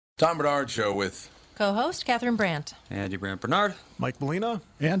Tom Bernard Show with co-host Catherine Brandt. Andy Brandt Bernard. Mike Molina.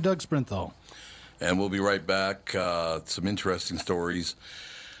 And Doug Sprinthal. And we'll be right back. Some interesting stories.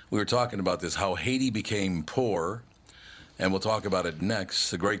 We were talking about this, how Haiti became poor, and we'll talk about it next.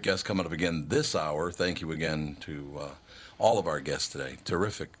 The great guest coming up again this hour. Thank you again to all of our guests today.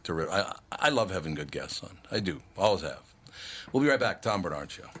 Terrific. I love having good guests on. I do. Always have. We'll be right back. Tom Bernard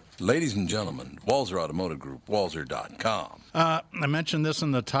Show. Ladies and gentlemen, Walser Automotive Group, walser.com. I mentioned this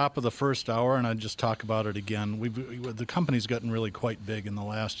in the top of the first hour, and I'd just talk about it again. The company's gotten really quite big in the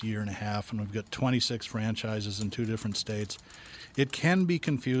last year and a half, and we've got 26 franchises in 2 different states. It can be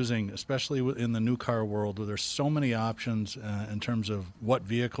confusing, especially in the new car world, where there's so many options in terms of what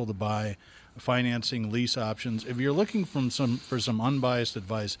vehicle to buy, financing, lease options. If you're looking for some unbiased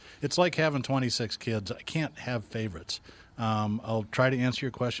advice, it's like having 26 kids. I can't have favorites. I'll try to answer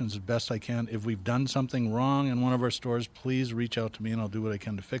your questions as best I can. If we've done something wrong in one of our stores, please reach out to me, and I'll do what I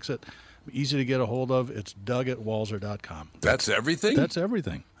can to fix it. Easy to get a hold of. It's Doug@walser.com. That's everything? That's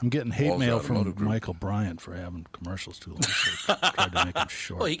everything. I'm getting hate Walser mail Automotive from Group. Michael Bryant for having commercials too long. So I tried to make them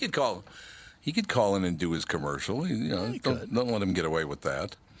short. Well, he could call in and do his commercial. Don't let him get away with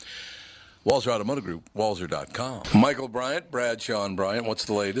that. Walser Automotive Group, walser.com. Michael Bryant, Bradshaw and Bryant, what's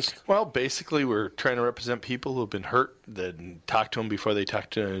the latest? Well, basically, we're trying to represent people who have been hurt, then talk to them before they talk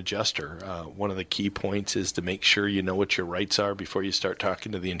to an adjuster. One of the key points is to make sure you know what your rights are before you start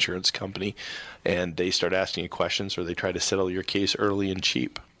talking to the insurance company, and they start asking you questions or they try to settle your case early and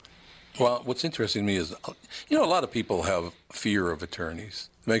cheap. Well, what's interesting to me is, a lot of people have fear of attorneys.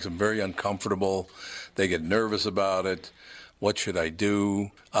 It makes them very uncomfortable. They get nervous about it. What should I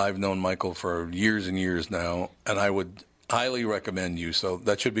do? I've known Michael for years and years now, and I would highly recommend you. So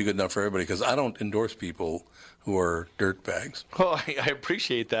that should be good enough for everybody, because I don't endorse people who are dirtbags. Well, I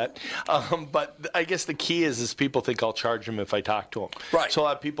appreciate that. But I guess the key is people think I'll charge them if I talk to them. Right. So a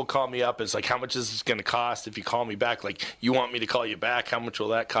lot of people call me up. It's like, how much is this going to cost if you call me back? Like, you want me to call you back? How much will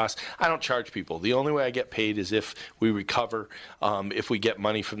that cost? I don't charge people. The only way I get paid is if we recover, if we get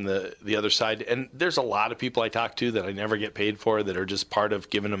money from the other side. And there's a lot of people I talk to that I never get paid for that are just part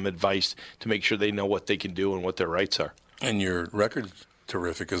of giving them advice to make sure they know what they can do and what their rights are. And your record's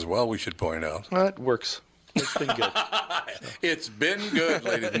terrific as well, we should point out. Well, it works. It's been good. It's been good,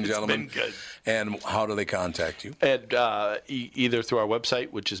 ladies and gentlemen. It's been good. And how do they contact you? And either through our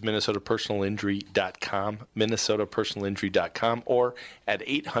website, which is minnesotapersonalinjury.com, minnesotapersonalinjury.com, or at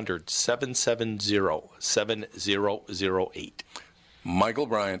 800-770-7008. Michael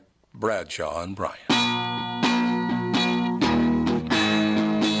Bryant, Bradshaw and Bryant.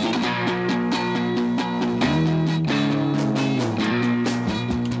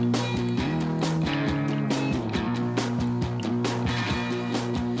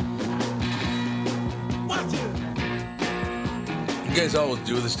 You guys always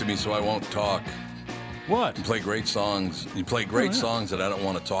do this to me, so I won't talk. What? You play great songs. You play great songs that I don't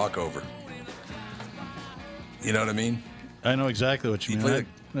want to talk over. You know what I mean? I know exactly what you You mean.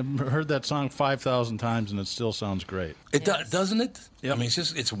 play I've heard that song 5,000 times, and it still sounds great. It doesn't it? Yep. I mean,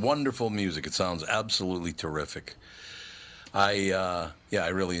 it's wonderful music. It sounds absolutely terrific. I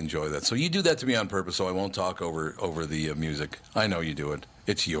really enjoy that. So you do that to me on purpose, so I won't talk over the music. I know you do it.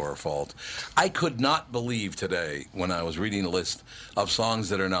 It's your fault. I could not believe today when I was reading a list of songs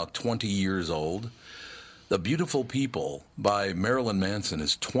that are now 20 years old. The Beautiful People by Marilyn Manson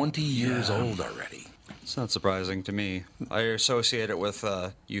is 20 years old already. It's not surprising to me. I associate it with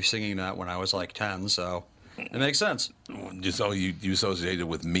you singing that when I was like 10, so it makes sense. So you associated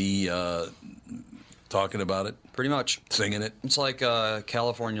with me talking about it? Pretty much. Singing it? It's like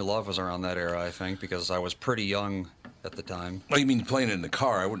California Love was around that era, I think, because I was pretty young at the time. Oh, you mean playing it in the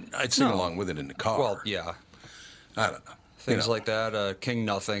car? I'd sing No. along with it in the car. Well, yeah. I don't know. Things like that. King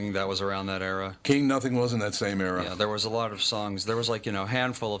Nothing, that was around that era. King Nothing was in that same era. Yeah, there was a lot of songs. There was like, a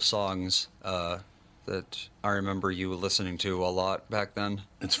handful of songs that I remember you listening to a lot back then.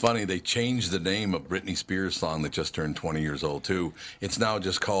 It's funny, they changed the name of Britney Spears' song that just turned 20 years old, too. It's now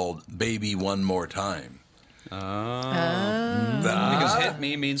just called Baby One More Time. Because Hit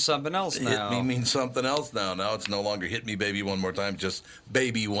Me means something else now. Hit Me means something else now. Now it's no longer Hit Me Baby One More Time, just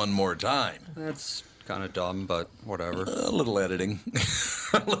Baby One More Time. That's kind of dumb, but whatever. A little editing.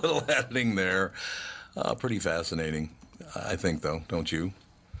 A little editing there. Pretty fascinating, I think, though, don't you?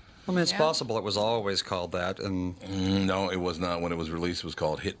 I mean, it's possible it was always called that, and... No, it was not. When it was released, it was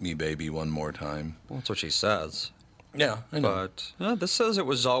called Hit Me Baby One More Time. Well, that's what she says. Yeah, I know. But this says it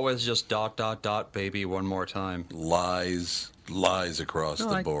was always just ... baby one more time. Lies across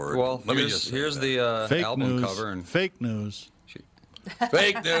the board. Well, Let me just say here's that. the Fake album news. cover. And Fake news.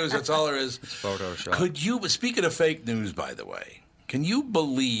 Fake news, that's all there is. Photoshop. Could you, speaking of fake news, by the way, Can you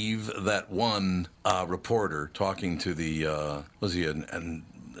believe that one reporter talking to the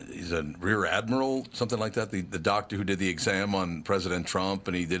he's a rear admiral, something like that, the doctor who did the exam on President Trump,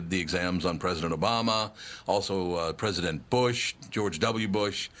 and he did the exams on President Obama, also President Bush, George W.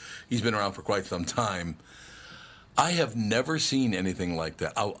 Bush. He's been around for quite some time. I have never seen anything like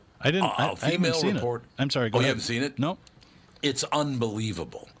that. I haven't seen it. I'm sorry, go you ahead. haven't seen it? No. It's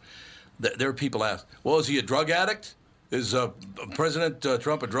unbelievable. There are people ask, well, is he a drug addict? Is President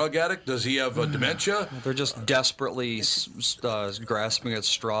Trump a drug addict? Does he have dementia? They're just desperately grasping at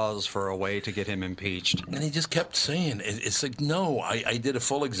straws for a way to get him impeached. And he just kept saying, it's like, no, I did a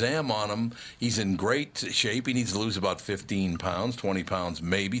full exam on him. He's in great shape. He needs to lose about 15 pounds, 20 pounds,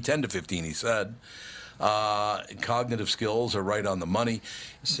 maybe 10 to 15, he said. Cognitive skills are right on the money.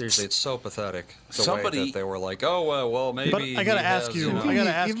 Seriously, it's so pathetic. The Somebody- way that they were like, oh, well, maybe. But I gotta he ask has, you, know. I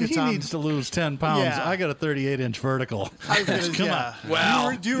gotta ask If you, he Tom. needs to lose 10 pounds, Yeah. I got a 38-inch vertical. Come on.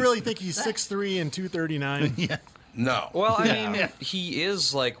 Well- do you really think he's 6'3" and 239? Yeah. No. Well, I mean, he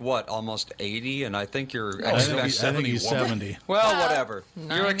is like what, almost 80, and I think you're I expected. think he's 70. Well, whatever.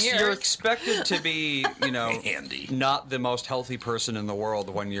 9 You're years. expected to be, Andy. not the most healthy person in the world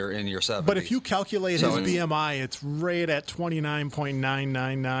when you're in your 70s. But if you calculate So his it's- BMI, it's right at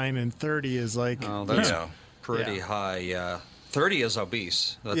 29.999, and 30 is like. oh, that's Yeah. pretty Yeah. high. Yeah, 30 is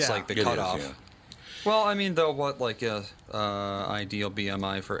obese. That's Yeah. like the It is, cutoff. yeah. Well, I mean, though, what like a ideal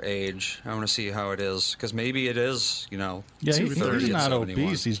BMI for age? I want to see how it is because maybe it is, Yeah, 230 he's and not 71.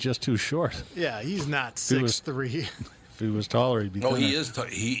 obese. He's just too short. Yeah, he's not He was- 6'3". If he was taller, he'd be Oh, thinner. he is.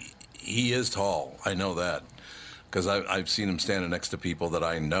 He is tall. I know that because I've seen him standing next to people that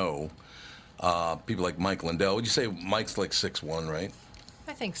I know. People like Mike Lindell. Would you say Mike's like 6'1", right?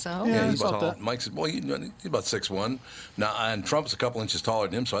 I think so. Yeah, he's about about that. Mike's he's about 6'1". Now, and Trump's a couple inches taller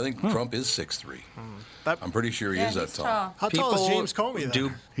than him, so I think Trump is 6'3". I'm pretty sure he Yeah, is that he's tall. tall. How tall is People James Comey, then?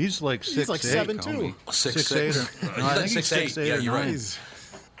 do He's like 6'8". He's like 7'2". 6'6". 6'8". No, I think he's 6'8" Yeah, or you're right. 9. He's-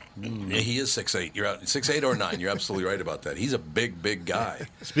 Yeah, he is 6'8". You're out 6'8" or 9". You're absolutely right about that. He's a big guy.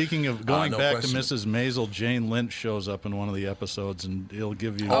 Speaking of going no back question. to Mrs. Maisel, Jane Lynch shows up in one of the episodes, and he'll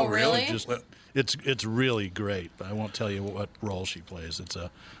give you. Oh, really? Just, it's really great. But I won't tell you what role she plays.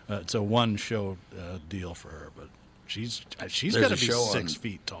 It's a one show deal for her, but she's There's got to a be show 6 on-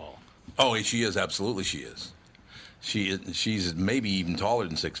 feet tall. Oh, she is. Absolutely, she is. She's maybe even taller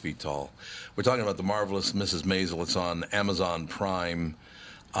than 6 feet tall. We're talking about The Marvelous Mrs. Maisel. It's on Amazon Prime.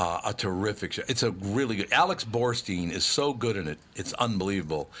 A terrific show. It's a really good. Alex Borstein is so good in it. It's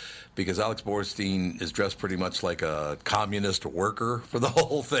unbelievable because Alex Borstein is dressed pretty much like a communist worker for the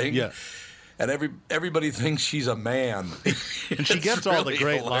whole thing. Yeah. And everybody thinks she's a man. And she gets all the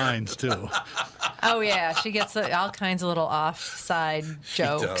great lines too. Oh, yeah. She gets all kinds of little offside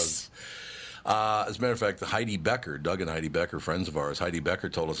jokes. does. As a matter of fact, Heidi Becker, Doug and Heidi Becker, friends of ours, Heidi Becker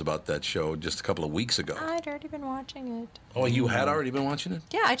told us about that show just a couple of weeks ago. I'd already been watching it. Oh, you had already been watching it?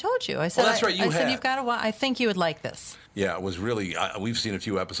 Yeah, I told you. I said, that's right, you I said had. you've got to watch. I think you would like this. Yeah, it was really. We've seen a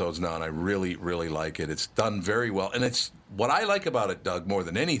few episodes now, and I really like it. It's done very well, and it's what I like about it, Doug, more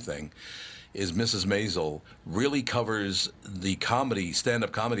than anything, is Mrs. Maisel really covers the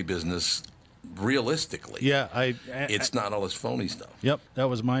stand-up comedy business realistically. Yeah, It's not all this phony stuff. Yep, that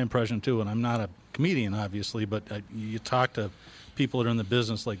was my impression too. And I'm not a comedian, obviously, but you talk to people that are in the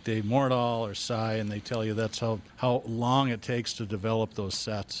business like Dave Mordahl or Cy, and they tell you that's how long it takes to develop those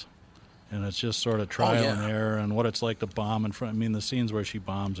sets. And it's just sort of trial and error, and what it's like to bomb in front. I mean, the scenes where she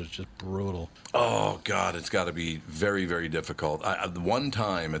bombs is just brutal. Oh God, it's got to be very difficult. The one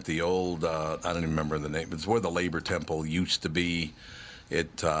time at the old, I don't even remember the name. It's where the Labor Temple used to be.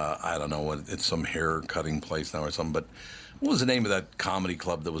 I don't know what. It's some hair cutting place now or something. But what was the name of that comedy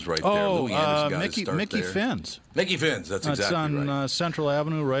club that was right there? Louis Anderson got his start Mickey there. Finn's. Mickey Finn's. That's It's exactly on right. Central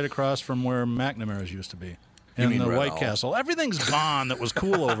Avenue, right across from where McNamara's used to be. You And mean the Red White Owl. Castle. Everything's gone that was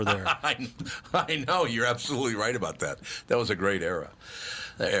cool over there. I know. You're absolutely right about that. That was a great era.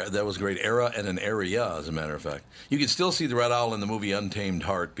 That was a great era and an area, as a matter of fact. You can still see the Red Owl in the movie Untamed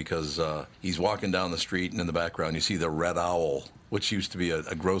Heart because he's walking down the street, and in the background you see the Red Owl, which used to be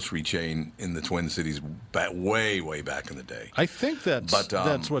a grocery chain in the Twin Cities way back in the day. I think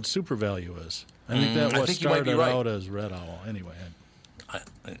that's what Super Value is. I think that I was think you might be started right. out as Red Owl. Anyway,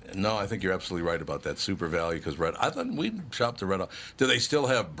 No, I think you're absolutely right about that Super Value because I thought we shopped the Red Owl. Do they still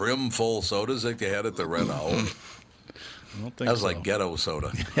have brim full sodas like they had at the Red Owl? I don't think That was so. like ghetto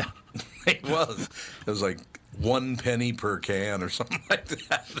soda. Yeah. It was. It was like 1 penny per can or something like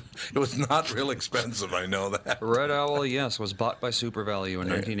that. It was not real expensive, I know that. Red Owl, yes, was bought by Super Value in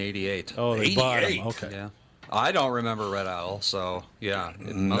 1988. Oh, they bought 'em. 88. Okay. Yeah. I don't remember Red Owl, so yeah,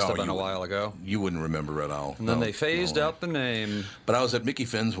 it must No, have been you a while ago. You wouldn't remember Red Owl. And then No, they phased no. out the name. But I was at Mickey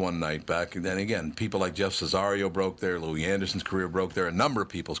Finn's one night back, and then again, people like Jeff Cesario broke there, Louis Anderson's career broke there, a number of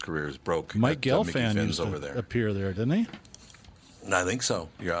people's careers broke. Mike at Mickey Gelfand Finn's used over to there. appear there, didn't he? I think so.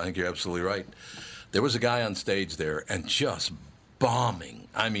 Yeah, I think you're absolutely right. There was a guy on stage there and just bombing.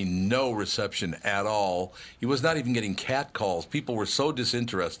 I mean, no reception at all. He was not even getting cat calls. People were so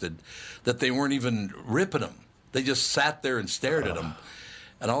disinterested that they weren't even ripping him. They just sat there and stared at him.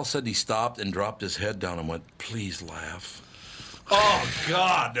 And all of a sudden he stopped and dropped his head down and went, "Please laugh." Oh,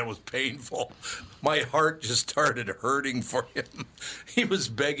 God, that was painful. My heart just started hurting for him. He was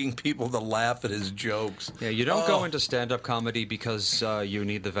begging people to laugh at his jokes. Yeah, you don't go into stand-up comedy because you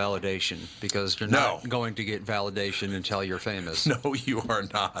need the validation, because you're not going to get validation until you're famous. No, you are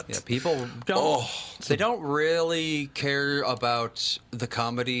not. Yeah, people don't. They don't really care about the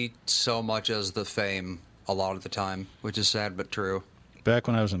comedy so much as the fame a lot of the time, which is sad but true. Back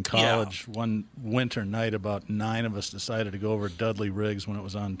when I was in college, one winter night, about 9 of us decided to go over to Dudley Riggs when it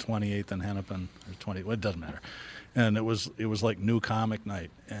was on 28th and Hennepin, or 20. Well, it doesn't matter. And it was like new comic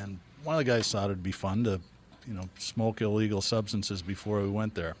night. And one of the guys thought it'd be fun to, smoke illegal substances before we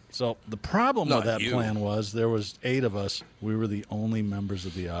went there. So the problem with that plan was there was 8 of us. We were the only members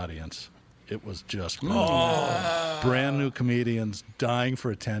of the audience. It was just brand new comedians dying for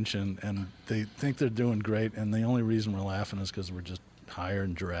attention, and they think they're doing great. And the only reason we're laughing is because we're just higher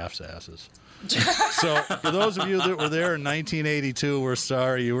than giraffes' asses. So for those of you that were there in 1982, we're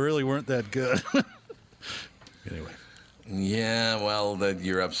sorry. You really weren't that good. Anyway. Yeah, well,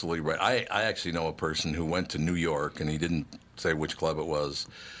 you're absolutely right. I actually know a person who went to New York, and he didn't say which club it was.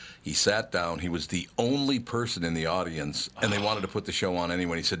 He sat down. He was the only person in the audience, and they wanted to put the show on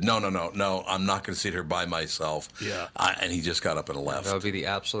anyway. He said, no, I'm not going to sit here by myself. Yeah. And he just got up and left. That would be the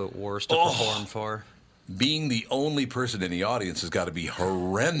absolute worst to perform for. Being the only person in the audience has got to be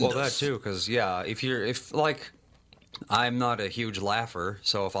horrendous. Well, that too, because I'm not a huge laugher,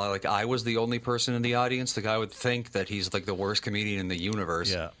 so if I was the only person in the audience, the guy would think that he's like the worst comedian in the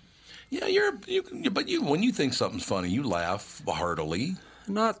universe. Yeah. Yeah, but when you think something's funny, you laugh heartily.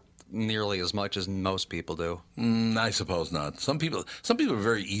 Not nearly as much as most people do. I suppose not. Some people are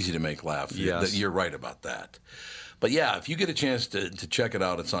very easy to make laugh. Yes. You're right about that. But yeah, if you get a chance to check it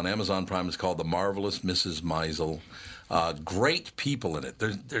out, it's on Amazon Prime. It's called The Marvelous Mrs. Maisel. Great people in it.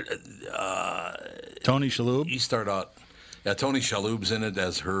 Tony Shalhoub? You start out. Yeah, Tony Shalhoub's in it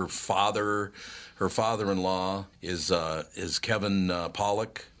as her father. Her father-in-law is Kevin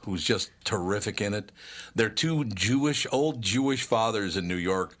Pollak, who's just terrific in it. They're 2 old Jewish fathers in New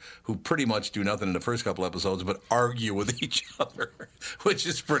York who pretty much do nothing in the first couple episodes but argue with each other, which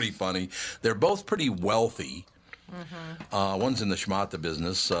is pretty funny. They're both pretty wealthy. Mm-hmm. One's in the schmata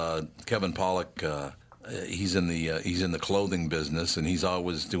business. Kevin Pollak, he's in the clothing business, and he's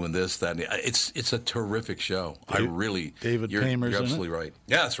always doing this, that. And it's a terrific show. David Paymer's you're in absolutely right.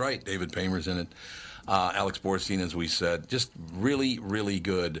 Yeah, that's right. David Paymer's in it. Alex Borstein, as we said, just really, really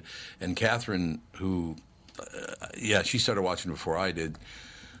good. And Catherine, who, she started watching before I did.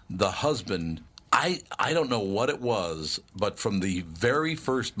 The husband. I don't know what it was, but from the very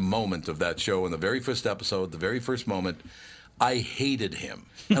first moment of that show, in the very first episode, the very first moment, I hated him.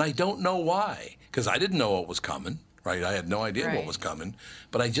 And I don't know why, because I didn't know what was coming, right? I had no idea what was coming,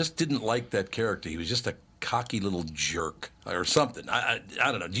 but I just didn't like that character. He was just a cocky little jerk or something. I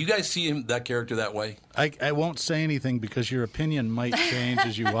don't know. Do you guys see that character that way? I won't say anything because your opinion might change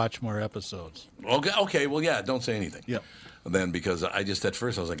as you watch more episodes. Okay, well, yeah, don't say anything. Yep. Then because at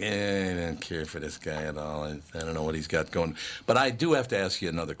first I was like, I don't care for this guy at all. I don't know what he's got going. But I do have to ask you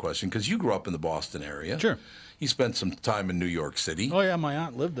another question because you grew up in the Boston area. Sure. You spent some time in New York City. Oh, yeah, my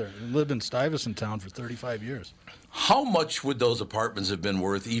aunt lived there. Lived in Stuyvesant Town for 35 years. How much would those apartments have been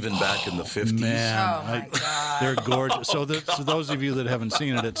worth even back in the 50s? Man, Oh, my God. they're gorgeous. So those of you that haven't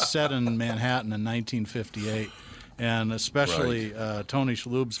seen it, it's set in Manhattan in 1958. And especially Tony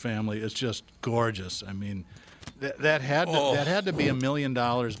Shalhoub's family, it's just gorgeous. I mean, that had to be $1 million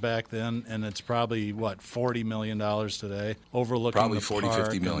back then, and it's probably $40 million today, overlooking Probably the 40, park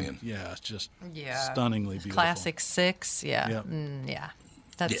 50 and- million. Yeah, it's just stunningly beautiful. Classic 6, yeah. Yep.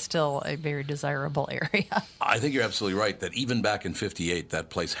 That's still a very desirable area. I think you're absolutely right that even back in 58, that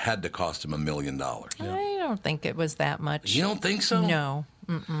place had to cost him $1 million. I don't think it was that much. You don't think so? No.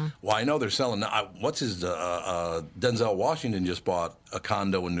 Well, I know they're selling. Denzel Washington just bought a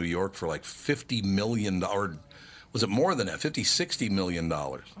condo in New York for like $50 million. Was it more than that? $60 million.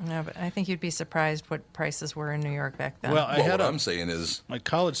 No, but I think you'd be surprised what prices were in New York back then. Well, What I'm saying is, my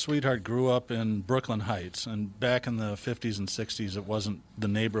college sweetheart grew up in Brooklyn Heights, and back in the 50s and 60s, it wasn't the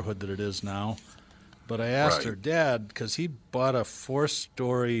neighborhood that it is now. But I asked Right. her dad, because he bought a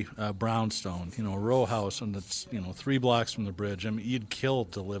 4-story brownstone, a row house, and it's 3 blocks from the bridge. I mean, you'd kill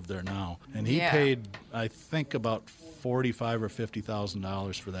to live there now. And he Yeah. paid, I think, about $45,000 or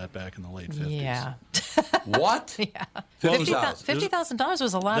 $50,000 for that back in the late 50s. Yeah. What? Yeah. $50,000. $50,000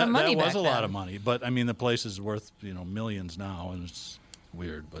 was a lot of money That back was a lot then. of money, but I mean, the place is worth millions now, and it's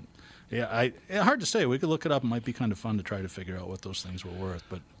weird. But yeah, hard to say. We could look it up. It might be kind of fun to try to figure out what those things were worth.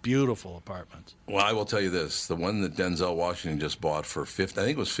 But beautiful apartments. Well, I will tell you this: the one that Denzel Washington just bought for I think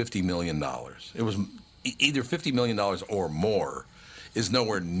it was $50 million. It was either $50 million or more. Is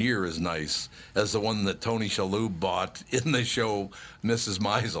nowhere near as nice as the one that Tony Shalhoub bought in the show Mrs.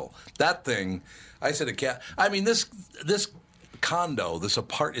 Maisel. That thing, I said, I mean, this condo, this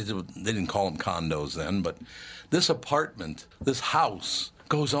apartment, they didn't call them condos then, but this apartment, this house,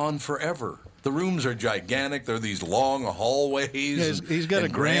 goes on forever. The rooms are gigantic. They're these long hallways. Yeah, he's got a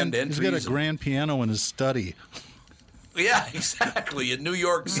grand entries. He's got a grand piano in his study. Yeah, exactly, in New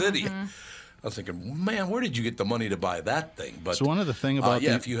York City. I was thinking, man, where did you get the money to buy that thing? But So one of the thing about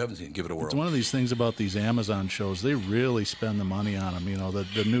if you haven't seen it, give it a whirl. It's one of these things about these Amazon shows. They really spend the money on them.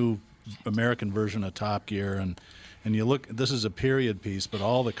 The new American version of Top Gear, and you look. This is a period piece, but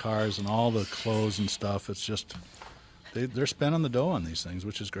all the cars and all the clothes and stuff. It's just they're spending the dough on these things,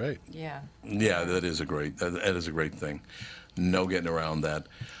 which is great. Yeah. Yeah, that is a great thing. No getting around that.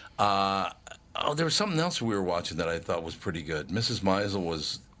 There was something else we were watching that I thought was pretty good. Mrs. Maisel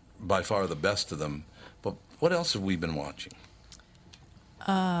was by far the best of them. But what else have we been watching?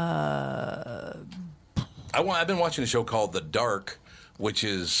 I've been watching a show called The Dark, which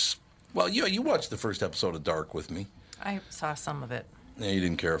is, well, you watched the first episode of Dark with me. I saw some of it. Yeah, you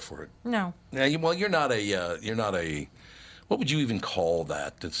didn't care for it. No. Yeah, you're not a, what would you even call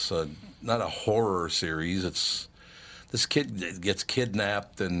that? It's not a horror series. It's this kid gets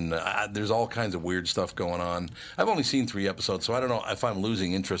kidnapped, and there's all kinds of weird stuff going on. I've only seen 3 episodes, so I don't know if I'm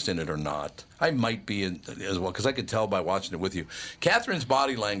losing interest in it or not. I might be as well, because I could tell by watching it with you. Catherine's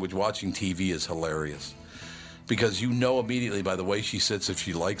body language watching TV is hilarious, because you know immediately by the way she sits if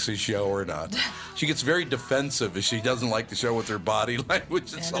she likes the show or not. She gets very defensive if she doesn't like the show with her body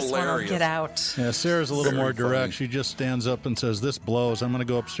language. It's hilarious. Get out. Yeah, Sarah's a little Very more direct. funny. She just stands up and says, "This blows. I'm going to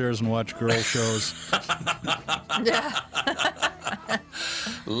go upstairs and watch girl shows."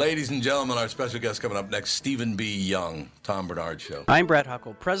 Ladies and gentlemen, our special guest coming up next, Stephen B. Young, Tom Bernard Show. I'm Brett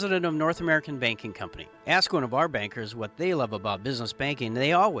Huckle, president of North American Banking Company. Ask one of our bankers what they love about business banking.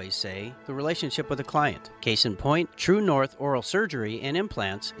 They always say the relationship with the client. Case in point, True North Oral Surgery and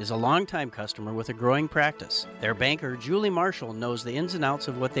Implants is a longtime customer with a growing practice. Their banker, Julie Marshall, knows the ins and outs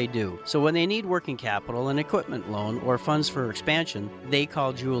of what they do. So when they need working capital, an equipment loan, or funds for expansion, they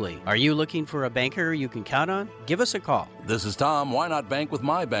call Julie. Are you looking for a banker you can count on? Give us a call. This is Tom. Why not bank with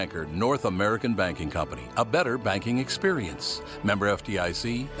my banker, North American Banking Company? A better banking experience. Member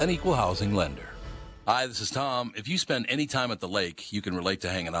FDIC, an equal housing lender. Hi, this is Tom. If you spend any time at the lake, you can relate to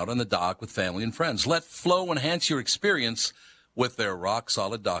hanging out on the dock with family and friends. Let Flow enhance your experience with their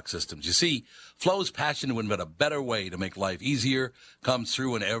rock-solid dock systems. You see, Flow's passion to invent a better way to make life easier comes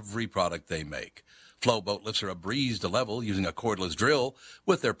through in every product they make. Flow boat lifts are a breeze to level using a cordless drill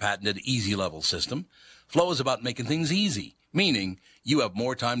with their patented Easy Level system. Flow is about making things easy, meaning you have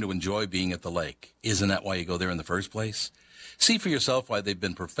more time to enjoy being at the lake. Isn't that why you go there in the first place? See for yourself why they've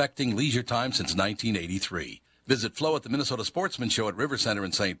been perfecting leisure time since 1983. Visit Flow at the Minnesota Sportsman Show at River Center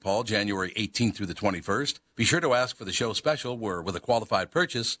in St. Paul, January 18th through the 21st. Be sure to ask for the show special where, with a qualified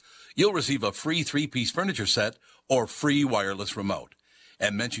purchase, you'll receive a free 3-piece furniture set or free wireless remote.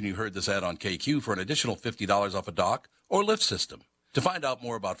 And mention you heard this ad on KQ for an additional $50 off a dock or lift system. To find out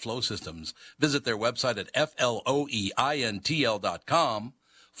more about Flow Systems, visit their website at FLOEINTL.com.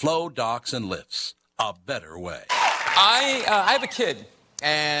 Flow Docks and Lifts, a better way. I have a kid,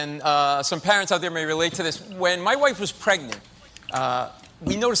 and some parents out there may relate to this. When my wife was pregnant,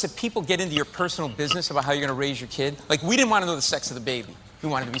 we noticed that people get into your personal business about how you're going to raise your kid. Like, we didn't want to know the sex of the baby. We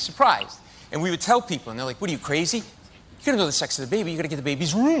wanted to be surprised. And we would tell people, and they're like, what are you, crazy? You got to know the sex of the baby. You got to get the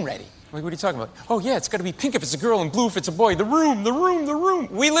baby's room ready. I'm like, what are you talking about? Oh, yeah, it's got to be pink if it's a girl and blue if it's a boy. The room, the room, the room.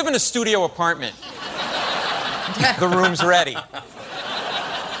 We live in a studio apartment. The room's ready.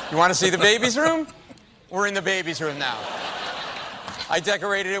 You want to see the baby's room? We're in the baby's room now. I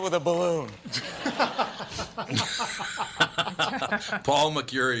decorated it with a balloon. Paul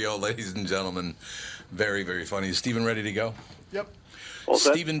Mercurio, ladies and gentlemen. Very, very funny. Is Stephen ready to go? Yep. All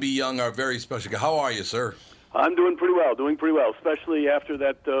set. Stephen B. Young, our very special guy. How are you, sir? I'm doing pretty well, especially after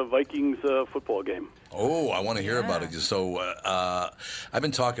that Vikings football game. Oh, I want to hear about it. So I've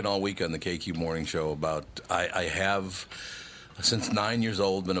been talking all week on the KQ Morning Show about I have since 9 years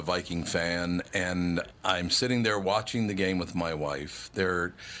old, been a Viking fan, and I'm sitting there watching the game with my wife.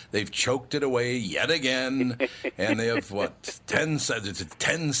 They've choked it away yet again, and they have, 10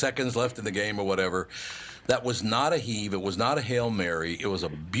 seconds left in the game or whatever. That was not a heave. It was not a Hail Mary. It was a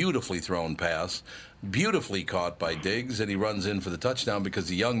beautifully thrown pass, beautifully caught by Diggs, and he runs in for the touchdown because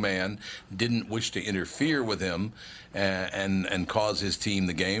the young man didn't wish to interfere with him and cause his team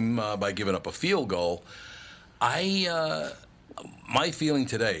the game by giving up a field goal. My feeling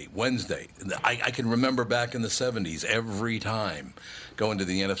today, Wednesday, I can remember back in the 70s every time going to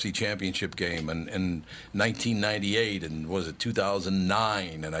the NFC Championship game and 1998 and was it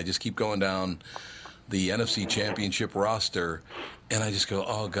 2009, and I just keep going down the NFC Championship roster, and I just go,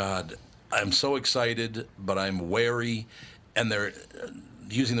 oh, God, I'm so excited, but I'm wary, and they're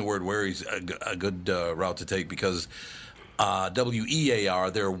using the word wary is a good route to take because WEAR,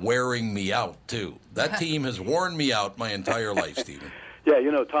 they're wearing me out, too. That team has worn me out my entire life, Stephen. Yeah,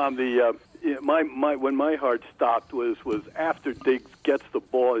 Tom, when my heart stopped was after Diggs gets the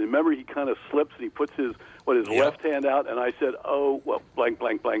ball. Remember, he kind of slips and he puts his left hand out, and I said, oh, well, blank,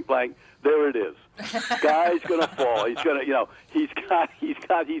 blank, blank, blank. There it is. Guy's going to fall. He's going to, he's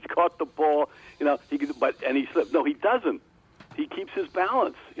caught the ball, and he slipped. No, he doesn't. He keeps his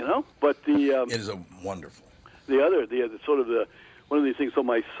balance, But it is a wonderful. The other one of these things. So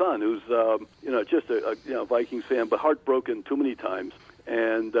my son, who's just a Vikings fan, but heartbroken too many times,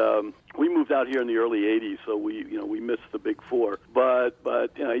 and we moved out here in the early '80s, so we missed the Big Four. But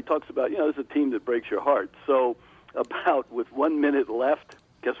he talks about there's a team that breaks your heart. So with 1 minute left,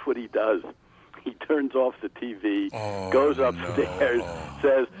 guess what he does? He turns off the TV, goes upstairs,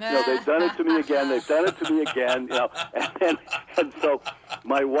 says, they've done it to me again. They've done it to me again. And so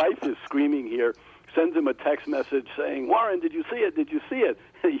my wife is screaming here. Sends him a text message saying, Warren, did you see it? Did you see it?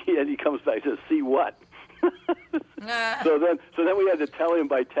 And he comes back and says, see what? So then we had to tell him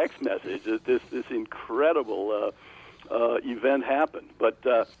by text message that this incredible event happened. But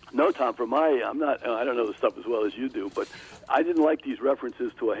no, Tom, I don't know the stuff as well as you do, but I didn't like these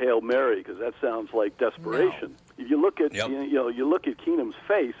references to a Hail Mary because that sounds like desperation. No. If you look at you look at Keenum's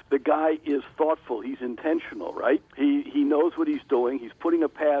face, the guy is thoughtful. He's intentional, right? He knows what he's doing. He's putting a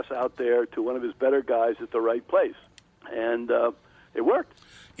pass out there to one of his better guys at the right place, and it worked.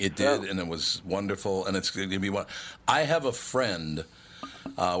 It did, and it was wonderful. And it's going to be one. I have a friend.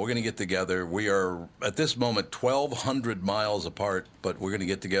 We're going to get together. We are, at this moment, 1,200 miles apart, but we're going to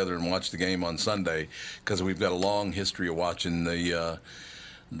get together and watch the game on Sunday because we've got a long history of watching the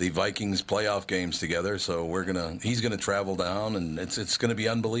Vikings playoff games together. So he's going to travel down, and it's going to be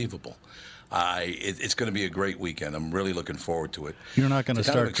unbelievable. It's going to be a great weekend. I'm really looking forward to it. You're not going to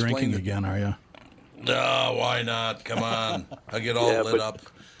start drinking again, are you? No, why not? Come on. I get all lit up.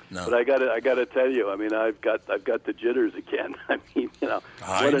 No. But I got to tell you, I mean, I've got the jitters again. I mean,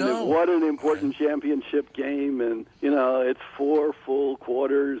 what an important championship game, and it's 4 full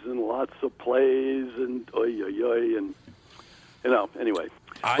quarters and lots of plays, and and anyway.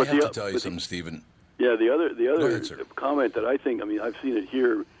 I have to tell you something, Stephen. Yeah, the other comment that I think, I've seen it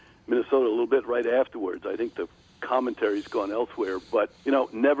here, in Minnesota, a little bit right afterwards. I think the commentary's gone elsewhere, but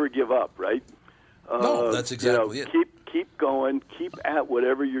never give up, right? No, that's exactly it. Keep going, keep at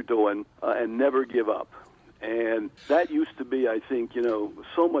whatever you're doing, and never give up. And that used to be, I think,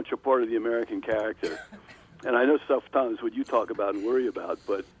 so much a part of the American character. And I know sometimes what you talk about and worry about,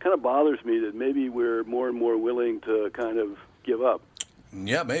 but it kind of bothers me that maybe we're more and more willing to kind of give up.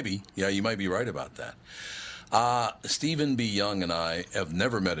 Yeah, maybe. Yeah, you might be right about that. Stephen B. Young and I have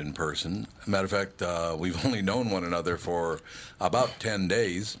never met in person. Matter of fact, we've only known one another for about 10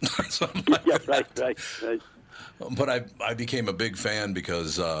 days. Right. But I became a big fan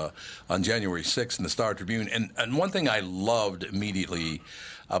because on January 6th in the Star Tribune, and one thing I loved immediately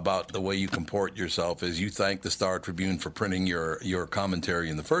about the way you comport yourself is you thank the Star Tribune for printing your commentary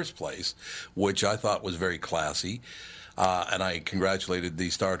in the first place, which I thought was very classy. And I congratulated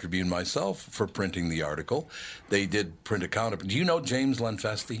the Star Tribune myself for printing the article. They did print a counter. Do you know James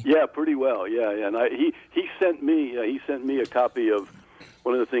Lenfesti? Yeah, pretty well. Yeah. And he sent me a copy of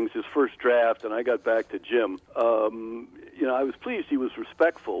one of the things, his first draft, and I got back to Jim. I was pleased he was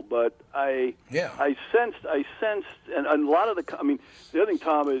respectful, but I sensed, and a lot of the other thing,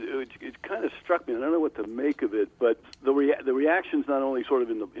 Tom, it kind of struck me. And I don't know what to make of it, but the reactions not only sort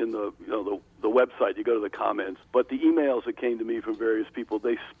of in the website, you go to the comments, but the emails that came to me from various people,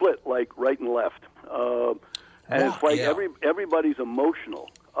 they split like right and left, and it's like everybody's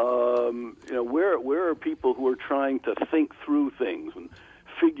emotional. Where are people who are trying to think through things and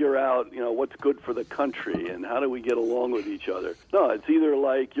figure out, what's good for the country and how do we get along with each other? No, it's either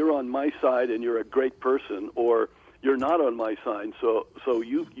like you're on my side and you're a great person, or you're not on my side, so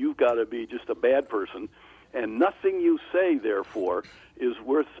you've got to be just a bad person, and nothing you say, therefore, is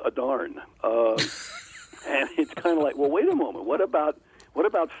worth a darn. And it's kind of like, well, wait a moment. What about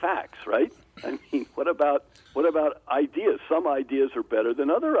facts, right? I mean, what about ideas? Some ideas are better than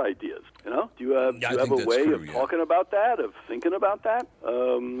other ideas. You know, do you have a way of talking about that, of thinking about that?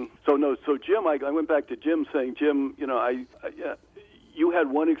 So Jim, I went back to Jim saying, Jim, you know, you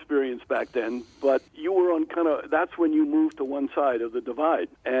had one experience back then, but you were on that's when you moved to one side of the divide,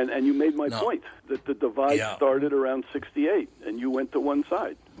 and you made my point that the divide started around 68, and you went to one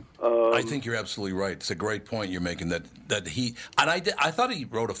side. I think you're absolutely right. It's a great point you're making. That he and I thought he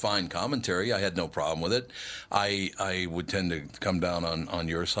wrote a fine commentary. I had no problem with it. I would tend to come down on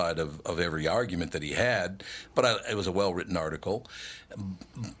your side of every argument that he had, but it was a well written article.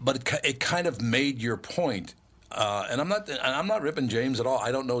 But it kind of made your point. And I'm not ripping James at all.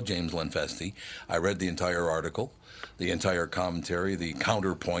 I don't know James Lenfesti. I read the entire article, the entire commentary, the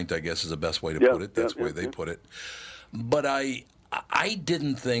counterpoint, I guess is the best way to put it. That's the way they put it. But I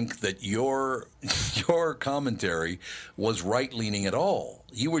didn't think that your commentary was right-leaning at all.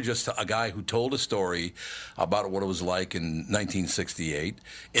 You were just a guy who told a story about what it was like in 1968.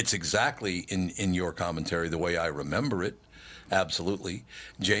 It's exactly in your commentary the way I remember it. Absolutely.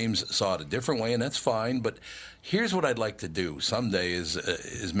 James saw it a different way, and that's fine. But here's what I'd like to do someday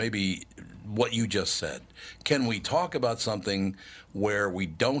is maybe what you just said. Can we talk about something where we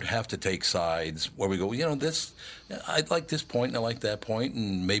don't have to take sides, where we go, you know, I like this point and I like that point,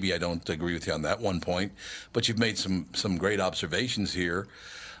 and maybe I don't agree with you on that one point, but you've made some great observations here.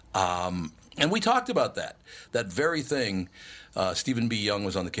 And we talked about that very thing. Stephen B. Young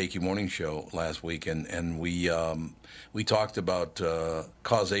was on the KQ Morning Show last week, and we talked about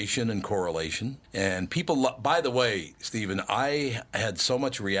causation and correlation. And people, by the way, Stephen, I had so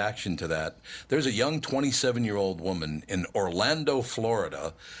much reaction to that. There's a young 27-year-old woman in Orlando,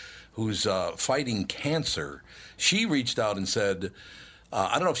 Florida, who's fighting cancer. She reached out and said,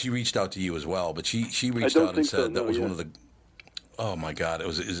 I don't know if she reached out to you as well, but she reached out and said that was one of the, oh my God, it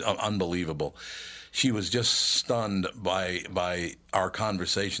was unbelievable. She was just stunned by our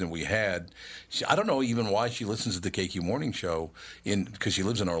conversation that we had. I don't know even why she listens to the KQ Morning Show because she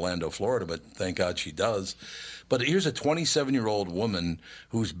lives in Orlando, Florida, but thank God she does. But here's a 27-year-old woman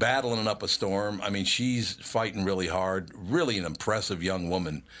who's battling up a storm. I mean, she's fighting really hard, really an impressive young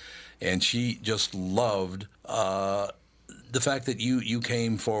woman. And she just loved the fact that you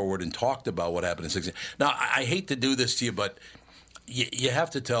came forward and talked about what happened in 60. Now, I hate to do this to you, but you have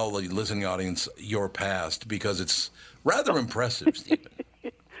to tell the listening audience your past because it's rather impressive, Stephen.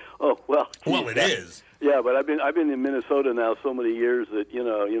 Oh well. Well, it is. Yeah, but I've been in Minnesota now so many years that you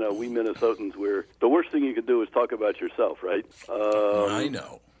know we Minnesotans, the worst thing you can do is talk about yourself, right? I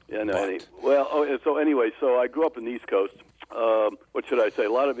know. Yeah, no. So I grew up in the East Coast. What should I say?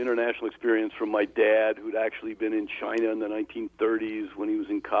 A lot of international experience from my dad, who'd actually been in China in the 1930s when he was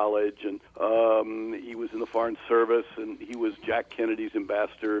in college, and he was in the Foreign Service, and he was Jack Kennedy's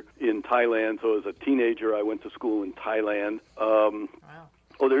ambassador in Thailand. So as a teenager, I went to school in Thailand. Wow.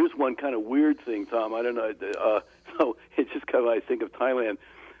 Oh, there is one kind of weird thing, Tom. I don't know. So it's just kind of, I think of Thailand.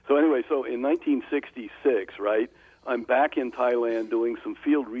 So anyway, so in 1966, right, I'm back in Thailand doing some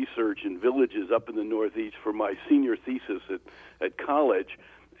field research in villages up in the Northeast for my senior thesis at college,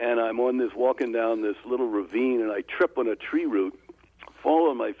 and I'm walking down this little ravine, and I trip on a tree root, fall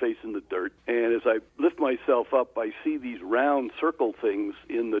on my face in the dirt, and as I lift myself up, I see these round circle things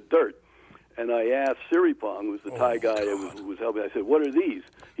in the dirt. And I asked Siripong, who was the Thai guy who was helping, I said, what are these?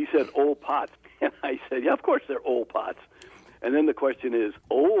 He said, old pots. And I said, yeah, of course they're old pots. And then the question is,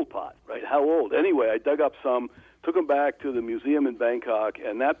 old pot, right? How old? Anyway, I dug up some, took them back to the museum in Bangkok,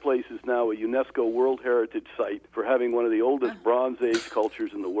 and that place is now a UNESCO World Heritage Site for having one of the oldest Bronze Age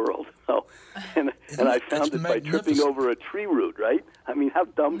cultures in the world. So, and I found it by tripping over a tree root, right? I mean, how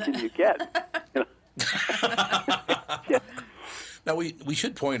dumb can you get? You know? Yeah. Now, we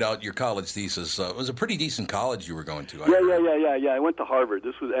should point out your college thesis. It was a pretty decent college you were going to. Yeah. I went to Harvard.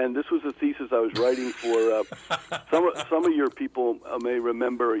 This was a thesis I was writing for. Some of your people may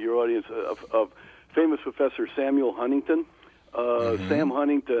remember, your audience, of famous professor Samuel Huntington. Sam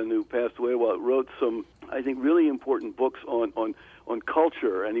Huntington, who passed away, wrote some, I think, really important books on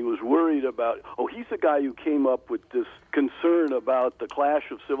culture, and he was worried about. He's the guy who came up with this concern about the clash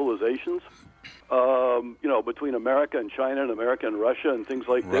of civilizations. Between America and China and America and Russia and things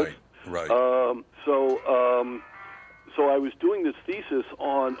like this. Right. So I was doing this thesis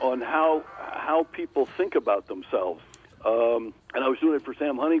on how people think about themselves, and I was doing it for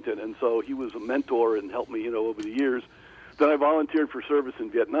Sam Huntington, and so he was a mentor and helped me, over the years. Then I volunteered for service in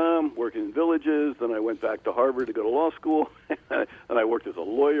Vietnam, working in villages. Then I went back to Harvard to go to law school. And I worked as a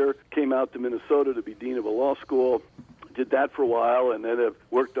lawyer, came out to Minnesota to be dean of a law school. Did that for a while, and then have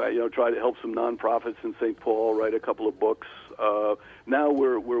worked, tried to help some nonprofits in St. Paul, write a couple of books. Now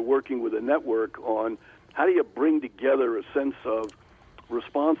we're working with a network on how do you bring together a sense of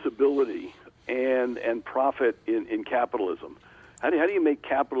responsibility and profit in capitalism. How do you make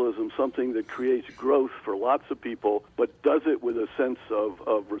capitalism something that creates growth for lots of people, but does it with a sense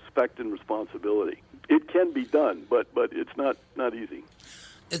of respect and responsibility? It can be done, but it's not easy.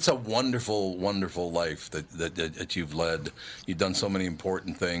 It's a wonderful, wonderful life that you've led. You've done so many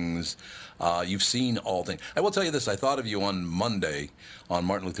important things. You've seen all things. I will tell you this. I thought of you on Monday, on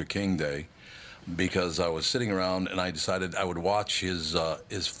Martin Luther King Day, because I was sitting around and I decided I would watch his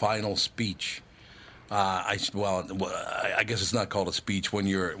final speech. I guess it's not called a speech when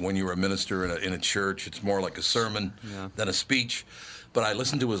you're a minister in a church. It's more like a sermon than a speech. But I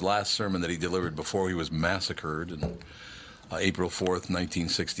listened to his last sermon that he delivered before he was massacred in April 4th,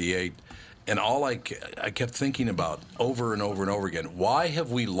 1968. And all I kept thinking about over and over and over again, why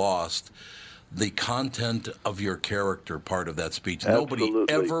have we lost the content of your character part of that speech? Absolutely.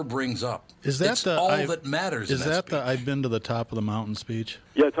 Nobody ever brings up. Is that it's all that matters? Is in that the I've been to the top of the mountain speech?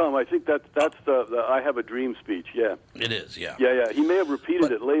 Yeah, Tom, I think that's the I Have a Dream speech, yeah. It is, yeah. Yeah. He may have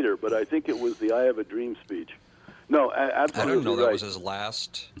repeated it later, but I think it was the I Have a Dream speech. No, absolutely I don't know right. that was his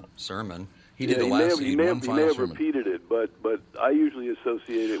last sermon. He did the last. He may have sermon. repeated it, but I usually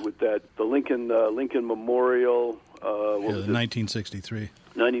associate it with the Lincoln Memorial. What was it? 1963.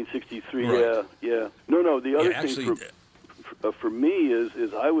 1963. Right. Yeah. No. The other actually, thing for me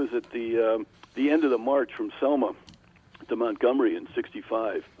is I was at the end of the march from Selma to Montgomery in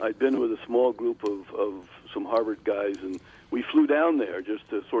 '65. I'd been with a small group of some Harvard guys, and we flew down there just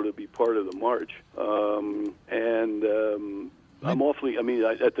to sort of be part of the march. I'm awfully. I mean,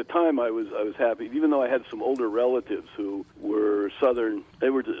 at the time I was happy, even though I had some older relatives who were Southern.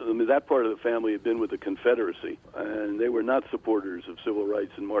 That part of the family had been with the Confederacy, and they were not supporters of civil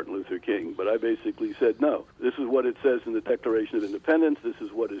rights and Martin Luther King. But I basically said, no, this is what it says in the Declaration of Independence. This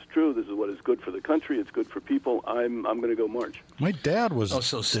is what is true. This is what is good for the country. It's good for people. I'm going to go march. My dad was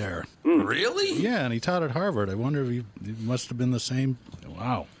there. Really? Yeah, and he taught at Harvard. I wonder if he must have been the same.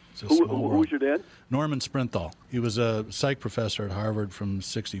 Wow. Who was your dad? Norman Sprinthal. He was a psych professor at Harvard from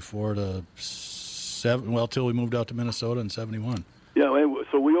 '64 to till we moved out to Minnesota in '71. Yeah,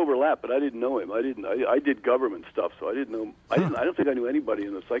 so we overlapped, but I didn't know him. I did government stuff, so I didn't know. I don't think I knew anybody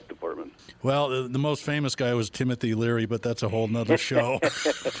in the psych department. Well, the most famous guy was Timothy Leary, but that's a whole nother show.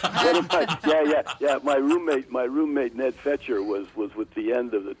 Yeah. My roommate Ned Fetcher was with the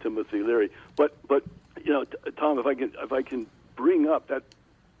end of the Timothy Leary. But Tom, if I can bring up that.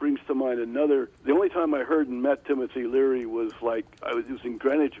 Brings to mind the only time I heard and met Timothy Leary was it was in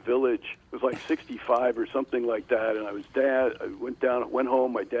Greenwich Village. It was like 65 or something like that, and I went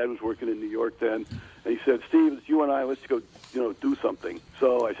home. My dad was working in New York then, and he said, Steve, it's you and I, let's go, do something.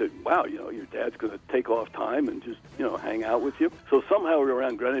 So I said, wow, your dad's going to take off time and just, hang out with you. So somehow we were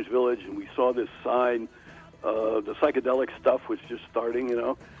around Greenwich Village, and we saw this sign, the psychedelic stuff was just starting,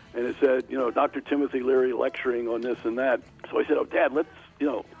 and it said, Dr. Timothy Leary lecturing on this and that. So I said, oh, Dad, let's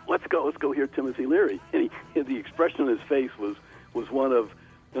go hear Timothy Leary. And the expression on his face was one of,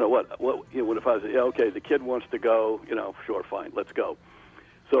 what if I said, yeah, okay, the kid wants to go, sure, fine, let's go.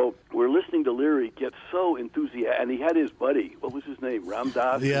 So we're listening to Leary get so enthusiastic, and he had his buddy, what was his name,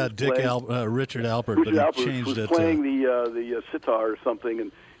 Ramdas? Yeah, Richard Alpert, but he changed was it. Playing the sitar or something,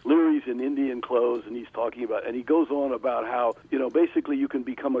 and Leary's in Indian clothes, and he's talking about, and he goes on about how, basically you can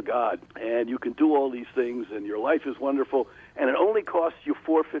become a god, and you can do all these things, and your life is wonderful, and it only costs you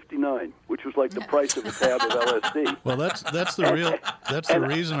 $4.59, which was like the price of a tab of LSD. Well, that's the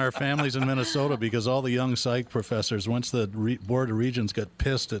reason our family's in Minnesota, because all the young psych professors, once the Board of Regents got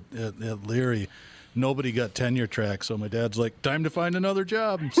pissed at Leary, nobody got tenure track, so my dad's like, time to find another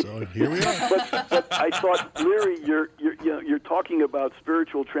job. So here we are. But I thought, Leary, you're talking about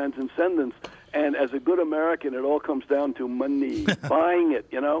spiritual transcendence, and as a good American, it all comes down to money, buying it.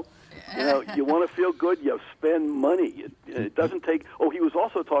 You want to feel good, you spend money. It doesn't take. Oh, he was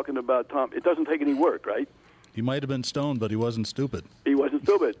also talking about, Tom. It doesn't take any work, right? He might have been stoned, but he wasn't stupid. He wasn't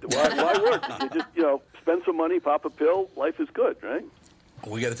stupid. Why work? You just spend some money, pop a pill. Life is good, right?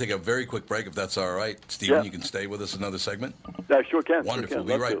 We got to take a very quick break, if that's all right. Steven, yeah. You can stay with us another segment? I sure can. Wonderful. Sure can.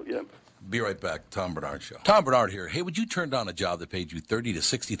 We'll be right Be right back. Tom Bernard Show. Tom Bernard here. Hey, would you turn down a job that paid you $30,000 to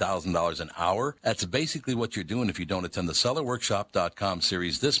 $60,000 an hour? That's basically what you're doing if you don't attend the SellerWorkshop.com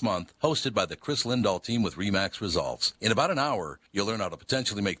series this month, hosted by the Chris Lindahl team with RE/MAX Results. In about an hour, you'll learn how to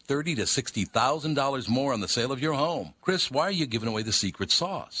potentially make $30,000 to $60,000 more on the sale of your home. Chris, why are you giving away the secret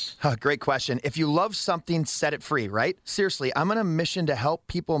sauce? Great question. If you love something, set it free, right? Seriously, I'm on a mission to help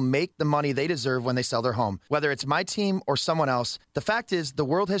people make the money they deserve when they sell their home. Whether it's my team or someone else, the fact is the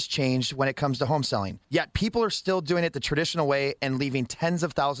world has changed when it comes to home selling. Yet people are still doing it the traditional way and leaving tens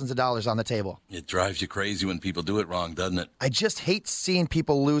of thousands of dollars on the table. It drives you crazy when people do it wrong, doesn't it? I just hate seeing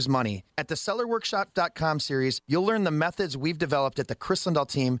people lose money. At the SellerWorkshop.com series, you'll learn the methods we've developed at the Chris Lindahl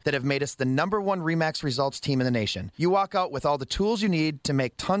team that have made us the #1 RE/MAX Results team in the nation. You walk out with all the tools you need to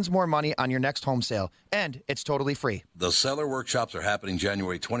make tons more money on your next home sale, and it's totally free. The Seller Workshops are happening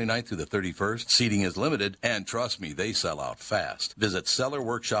January 29th through the 31st. Seating is limited, and trust me, they sell out fast. Visit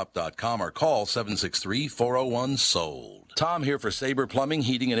SellerWorkshop.com or call 763-401-SOLD. Tom here for Sabre Plumbing,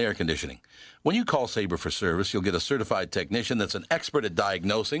 Heating, and Air Conditioning. When you call Sabre for service, you'll get a certified technician that's an expert at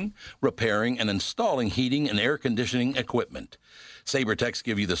diagnosing, repairing, and installing heating and air conditioning equipment. Sabre Techs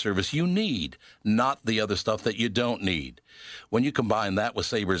give you the service you need, not the other stuff that you don't need. When you combine that with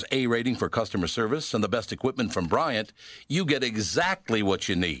Sabre's A rating for customer service and the best equipment from Bryant, you get exactly what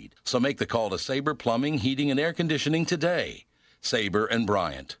you need. So make the call to Sabre Plumbing, Heating, and Air Conditioning today. Sabre and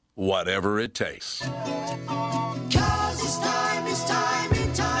Bryant, whatever it takes. 'Cause it's time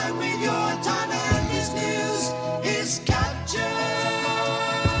with your time, and this news is captured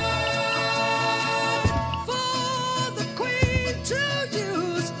for the Queen to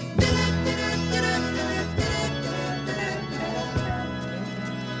use.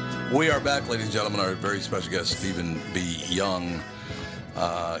 We are back, ladies and gentlemen. Our very special guest, Stephen B. Young.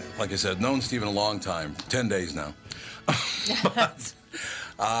 Like I said, known Stephen a long time, 10 days now. But,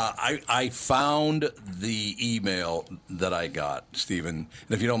 I found the email that I got, Stephen, and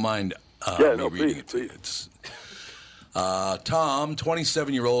if you don't mind reading it to you. It's Tom,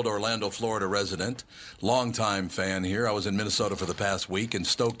 27-year-old Orlando, Florida resident, longtime fan here. I was in Minnesota for the past week and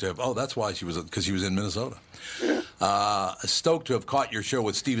stoked to have, that's why she was in Minnesota. Stoked to have caught your show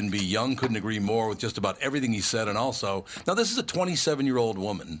with Stephen B. Young. Couldn't agree more with just about everything he said. And also, now this is a 27-year-old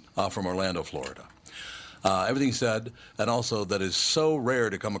woman from Orlando, Florida. Everything he said, and also that is so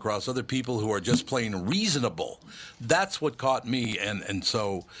rare to come across other people who are just plain reasonable. That's what caught me, and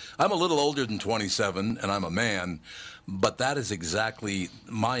so I'm a little older than 27, and I'm a man, but that is exactly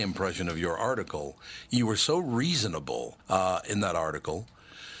my impression of your article. You were so reasonable in that article.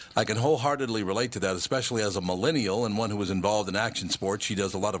 I can wholeheartedly relate to that, especially as a millennial and one who was involved in action sports. She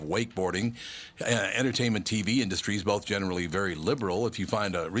does a lot of wakeboarding. Entertainment TV industry is both generally very liberal. If you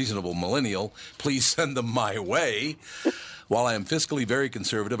find a reasonable millennial, please send them my way. While I am fiscally very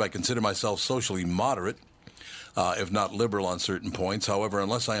conservative, I consider myself socially moderate, if not liberal on certain points. However,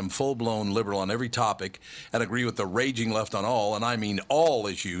 unless I am full-blown liberal on every topic and agree with the raging left on all, and I mean all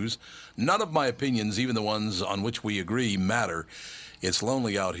issues, none of my opinions, even the ones on which we agree, matter. It's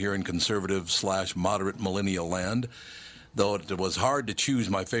lonely out here in conservative/moderate millennial land. Though it was hard to choose,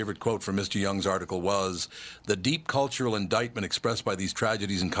 my favorite quote from Mr. Young's article was, "The deep cultural indictment expressed by these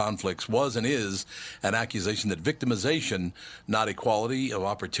tragedies and conflicts was and is an accusation that victimization, not equality of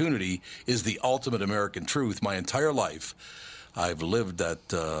opportunity, is the ultimate American truth. My entire life, I've lived that."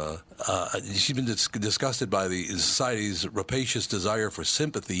 She's been disgusted by the society's rapacious desire for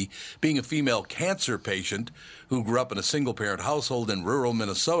sympathy. Being a female cancer patient who grew up in a single-parent household in rural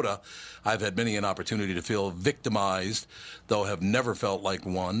Minnesota, I've had many an opportunity to feel victimized, though have never felt like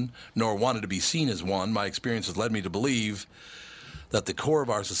one, nor wanted to be seen as one. My experience has led me to believe that the core of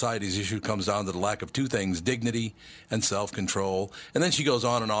our society's issue comes down to the lack of two things, dignity and self-control. And then she goes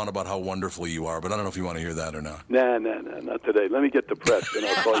on and on about how wonderful you are, but I don't know if you want to hear that or not. Nah, not today. Let me get depressed, and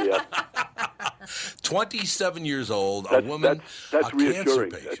I'll call you up. 27 years old, a woman, that's a reassuring. cancer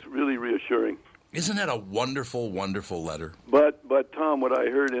patient. That's really reassuring. Isn't that a wonderful, wonderful letter? But Tom, what I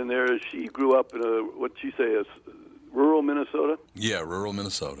heard in there is she grew up in what'd she say, rural Minnesota? Yeah, rural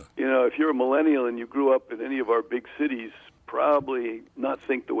Minnesota. You know, if you're a millennial and you grew up in any of our big cities, probably not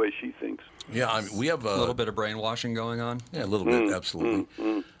think the way she thinks. Yeah, I mean, we have a little bit of brainwashing going on. Yeah, a little bit, absolutely.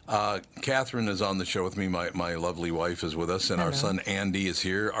 Catherine is on the show with me. My lovely wife is with us, and our son Andy is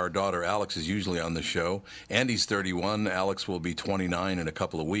here. Our daughter Alex is usually on the show. Andy's 31. Alex will be 29 in a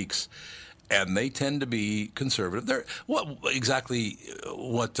couple of weeks. And they tend to be conservative. What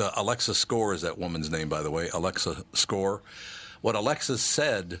Alexa Score is that woman's name, by the way, Alexa Score. What Alexa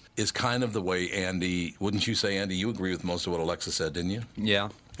said is kind of the way Andy, wouldn't you say, Andy? You agree with most of what Alexa said, didn't you? Yeah.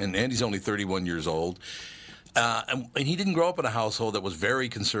 And Andy's only 31 years old. And he didn't grow up in a household that was very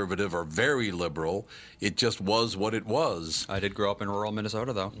conservative or very liberal. It just was what it was. I did grow up in rural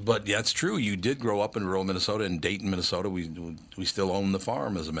Minnesota, though. But that's true. You did grow up in rural Minnesota. In Dayton, Minnesota, we still own the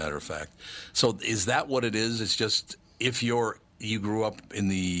farm, as a matter of fact. So is that what it is? It's just if you grew up in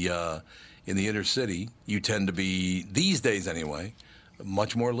the inner city, you tend to be, these days anyway,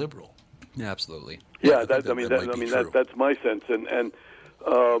 much more liberal. Yeah, absolutely. Yeah, that's my sense, and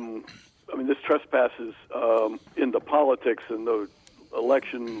I mean, this trespasses into politics and the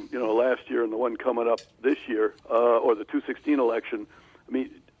election, last year and the one coming up this year, or the 2016 election. I mean,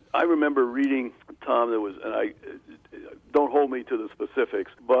 I remember reading, Tom, and I don't hold me to the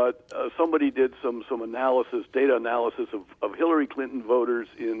specifics, but somebody did some analysis, data analysis of Hillary Clinton voters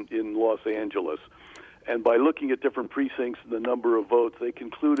in Los Angeles. And by looking at different precincts and the number of votes, they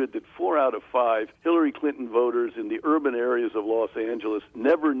concluded that 4 out of 5 Hillary Clinton voters in the urban areas of Los Angeles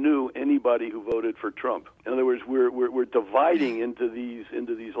never knew anybody who voted for Trump. In other words, we're dividing into these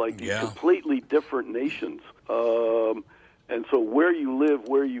completely different nations. And so where you live,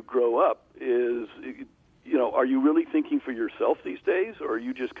 where you grow up is, are you really thinking for yourself these days, or are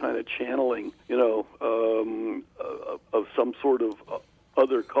you just kind of channeling, of some sort of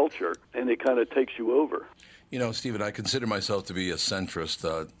other culture, and it kind of takes you over? Stephen, I consider myself to be a centrist.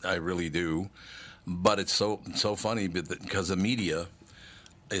 I really do. But it's so funny because the media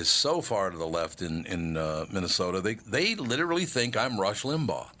is so far to the left in Minnesota. They literally think I'm Rush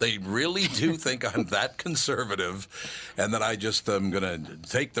Limbaugh. They really do think I'm that conservative, and that I just am going to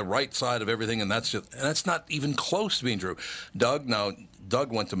take the right side of everything. And that's not even close to being true. Doug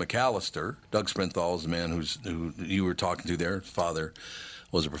went to McAllister. Doug Sprinthal is the man who you were talking to there. His father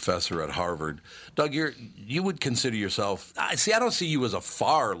was a professor at Harvard. Doug, you would consider yourself. I don't see you as a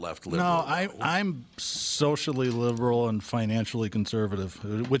far left liberal. No, I'm socially liberal and financially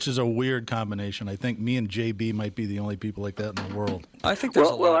conservative, which is a weird combination. I think me and JB might be the only people like that in the world. I think there's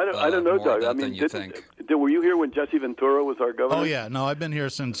I don't know, Doug. I mean, were you here when Jesse Ventura was our governor? Oh yeah, no, I've been here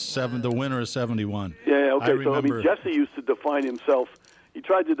since the winter of '71. Yeah, okay. So I mean, Jesse used to define himself. He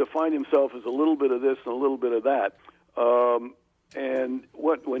tried to define himself as a little bit of this and a little bit of that. And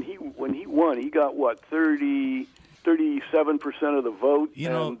when he won, he got 37% of the vote,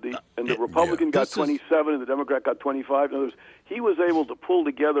 and the Republican got 27, and the Democrat got 25. In other words, he was able to pull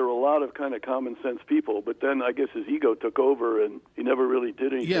together a lot of kind of common sense people, but then I guess his ego took over, and he never really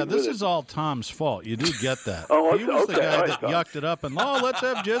did anything. Yeah, this is all Tom's fault. You do get that. He was the guy that yucked it up, and let's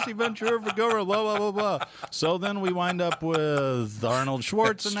have Jesse Ventura for governor, blah blah blah blah. So then we wind up with Arnold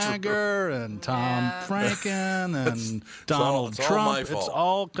Schwarzenegger and Tom Franken and Donald Trump. It's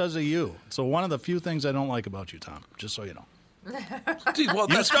all because of you. So one of the few things I don't like about you, Tom, just so you know. Dude, well,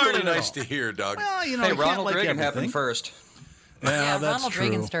 that's really nice to hear, Doug. Well, hey, Ronald Reagan happened first. Yeah, that's Ronald true.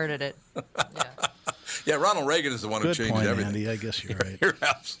 Reagan started it. Yeah, Ronald Reagan is the one who changed point, everything. Andy. I guess you're right.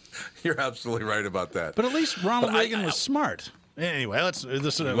 You're absolutely right about that. But at least Ronald Reagan was smart. Anyway, I'm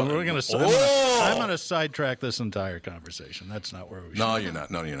going to sidetrack this entire conversation. That's not where we should. No, you're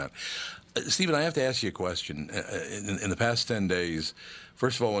not. Stephen, I have to ask you a question. In the past 10 days,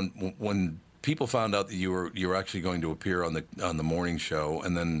 first of all, when people found out that you were actually going to appear on the morning show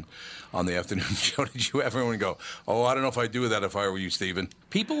and then on the afternoon show, did you ever go, "Oh, I don't know if I'd do that if I were you, Stephen"?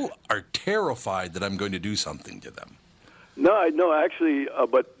 People are terrified that I'm going to do something to them. No, actually,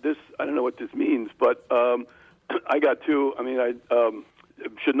 but this, I don't know what this means, but I got two. I mean, I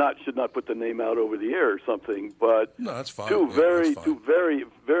should not put the name out over the air or something, but no, that's fine. Two very,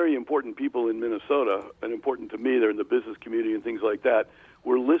 very important people in Minnesota, and important to me. They're in the business community and things like that.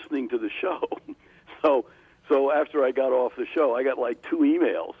 Were listening to the show. So after I got off the show, I got like 2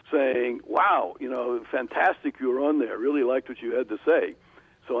 emails saying, "Wow, fantastic, you were on there. Really liked what you had to say."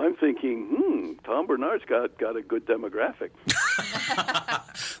 So I'm thinking, Tom Bernard's got a good demographic.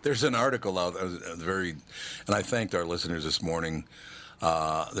 There's an article out and I thanked our listeners this morning.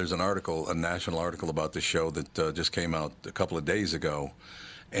 There's an article, a national article about the show that just came out a couple of days ago.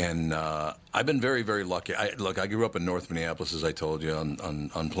 And I've been very, very lucky. I grew up in North Minneapolis, as I told you,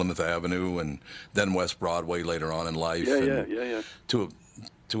 on Plymouth Avenue, and then West Broadway later on in life. Yeah.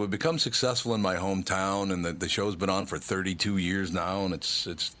 To have become successful in my hometown, and the show's been on for 32 years now, and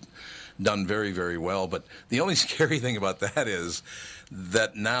it's done very, very well. But the only scary thing about that is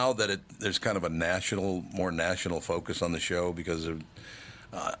that now that there's kind of a more national focus on the show because of.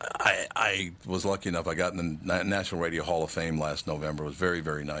 I was lucky enough. I got in the National Radio Hall of Fame last November. It was very,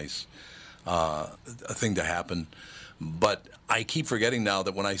 very nice a thing to happen. But I keep forgetting now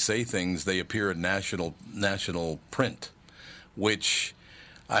that when I say things, they appear in national print, which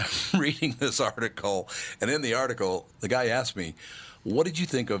I'm reading this article. And in the article, the guy asked me, what did you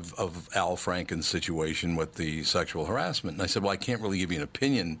think of Al Franken's situation with the sexual harassment? And I said, well, I can't really give you an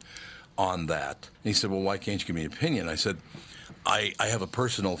opinion on that. And he said, well, why can't you give me an opinion? I said, I have a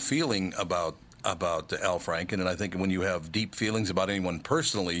personal feeling about Al Franken, and I think when you have deep feelings about anyone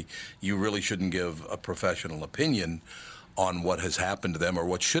personally, you really shouldn't give a professional opinion on what has happened to them or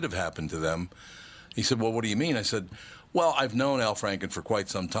what should have happened to them. He said, well, what do you mean? I said, well, I've known Al Franken for quite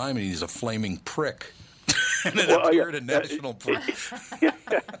some time, and he's a flaming prick. And it appeared in National Press.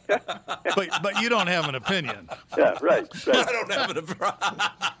 But you don't have an opinion. Yeah, right. I don't have an opinion.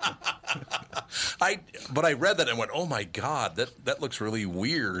 But I read that and went, oh, my God, that looks really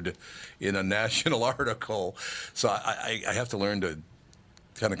weird in a national article. So I have to learn to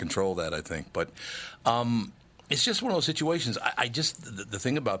kind of control that, I think. But it's just one of those situations. The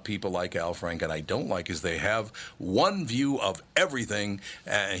thing about people like Al Franken I don't like is they have one view of everything.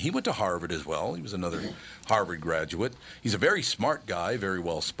 He went to Harvard as well. He was another Harvard graduate. He's a very smart guy, very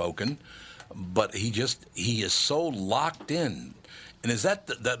well spoken, but he is so locked in. And is that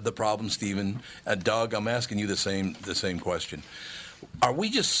the problem, Stephen? Doug, I'm asking you the same question. Are we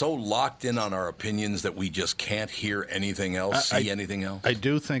just so locked in on our opinions that we just can't hear anything else, see anything else? I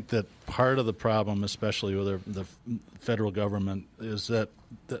do think that part of the problem, especially with the federal government, is that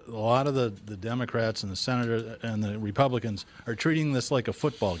a lot of the Democrats and the senators and the Republicans are treating this like a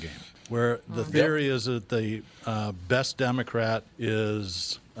football game, where the theory is that the best Democrat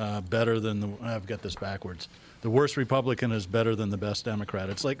is better than I've got this backwards. The worst Republican is better than the best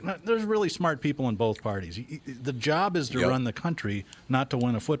Democrat. It's like there's really smart people in both parties. The job is to run the country, not to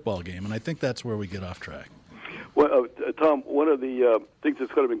win a football game, and I think that's where we get off track. Well, Tom, one of the things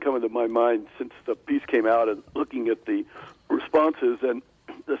that's kind of been coming to my mind since the piece came out and looking at the responses, and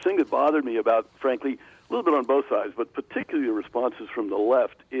the thing that bothered me about, frankly, a little bit on both sides, but particularly the responses from the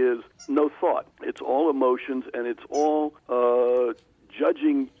left, is no thought. It's all emotions, and it's all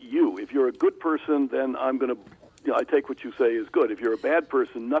judging you. If you're a good person, then I'm going to, I take what you say is good. If you're a bad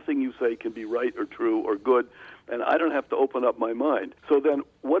person, nothing you say can be right or true or good, and I don't have to open up my mind. So then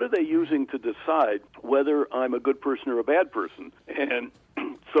what are they using to decide whether I'm a good person or a bad person? And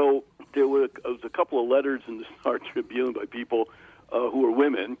so there was a couple of letters in the Star Tribune by people who are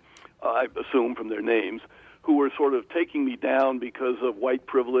women, I assume from their names, who were sort of taking me down because of white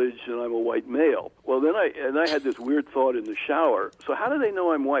privilege and I'm a white male. Well, then I had this weird thought in the shower. So how do they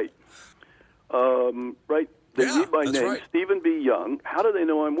know I'm white? Right? They read my name, right. Stephen B. Young. How do they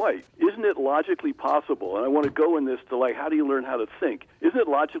know I'm white? Isn't it logically possible, and I want to go in this to like, how do you learn how to think? Isn't it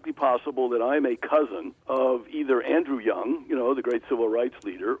logically possible that I'm a cousin of either Andrew Young, the great civil rights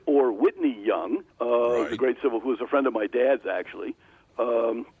leader, or Whitney Young, the great who was a friend of my dad's, actually.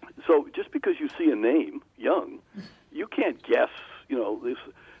 So just because you see a name, Young, you can't guess, this.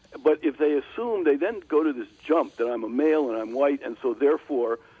 But if they assume, they then go to this jump that I'm a male and I'm white, and so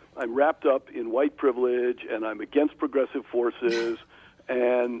therefore I'm wrapped up in white privilege and I'm against progressive forces,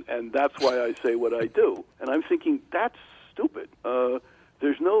 and that's why I say what I do. And I'm thinking, that's stupid.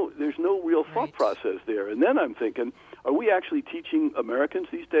 There's no real thought process there. And then I'm thinking, are we actually teaching Americans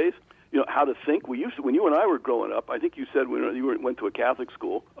these days how to think? We used to, when you and I were growing up, I think you said when you went to a Catholic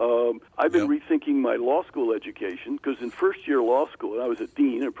school, I've been rethinking my law school education, because in first-year law school, and I was a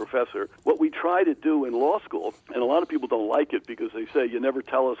dean and a professor, what we try to do in law school, and a lot of people don't like it because they say, you never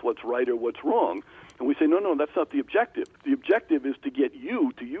tell us what's right or what's wrong. And we say, no, that's not the objective. The objective is to get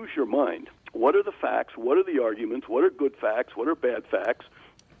you to use your mind. What are the facts? What are the arguments? What are good facts? What are bad facts?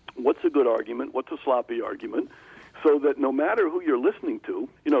 What's a good argument? What's a sloppy argument? So that no matter who you're listening to,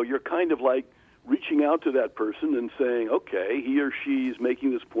 you're kind of like reaching out to that person and saying, okay, he or she is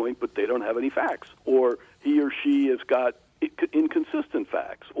making this point, but they don't have any facts. Or he or she has got inconsistent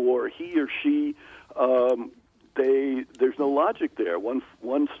facts. Or he or she, there's no logic there. One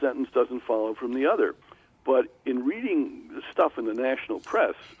sentence doesn't follow from the other. But in reading the stuff in the national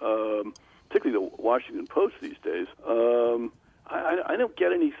press, particularly the Washington Post these days, I don't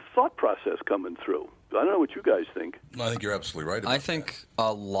get any thought process coming through. I don't know what you guys think. I think you're absolutely right about I think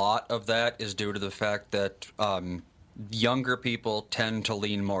a lot of that is due to the fact that younger people tend to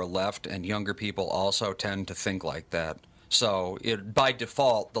lean more left, and younger people also tend to think like that. So by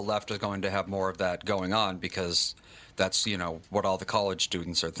default, the left is going to have more of that going on because that's, what all the college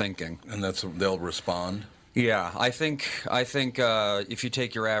students are thinking. And they'll respond? Yeah, I think if you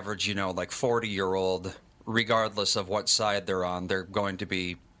take your average, like 40-year-old, regardless of what side they're on, they're going to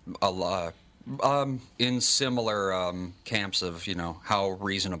be in similar camps of, how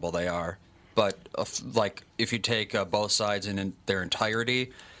reasonable they are. But like if you take both sides in their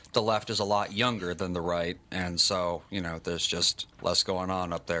entirety, the left is a lot younger than the right, and so there's just less going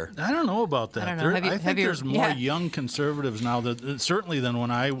on up there. I don't know about that. I don't know. I think there's more yeah. young conservatives now certainly than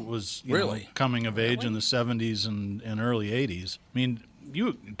when I was coming of age in the 70s and early 80s. I mean,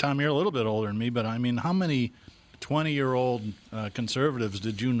 you, Tom, you're a little bit older than me, but I mean, how many 20-year-old conservatives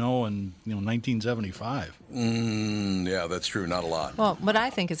did you know in 1975? Yeah, that's true. Not a lot. Well, what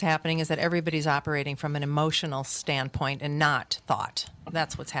I think is happening is that everybody's operating from an emotional standpoint and not thought.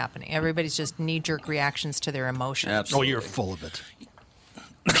 That's what's happening. Everybody's just knee-jerk reactions to their emotions. Absolutely. Oh, you're full of it.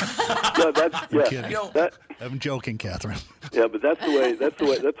 I'm kidding. I'm joking, Catherine. Yeah, but that's the way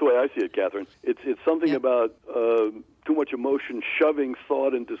I see it, Catherine. It's something about too much emotion, shoving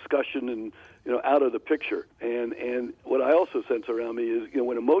thought and discussion and out of the picture. And what I also sense around me is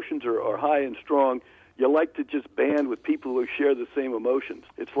when emotions are high and strong, you like to just band with people who share the same emotions.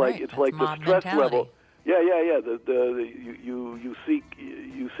 It's like the stress mentality. level. Yeah. You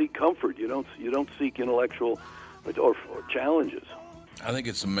seek comfort. You don't seek intellectual or challenges. I think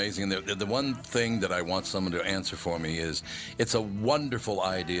it's amazing. The one thing that I want someone to answer for me is it's a wonderful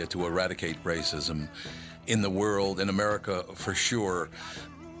idea to eradicate racism in the world, in America for sure.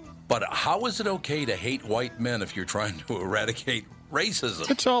 But how is it okay to hate white men if you're trying to eradicate racism?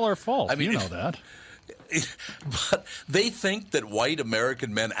 It's all our fault. I mean, you know that. But they think that white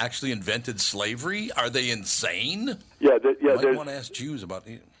American men actually invented slavery? Are they insane? Yeah. You might want to ask Jews about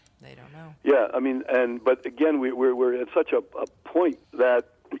it. They don't know. Yeah, I mean, but again, we're at such a point that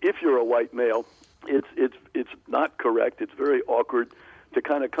if you're a white male, it's not correct. It's very awkward to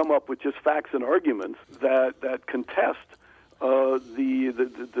kind of come up with just facts and arguments that contest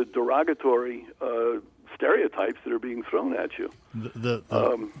the derogatory stereotypes that are being thrown at you.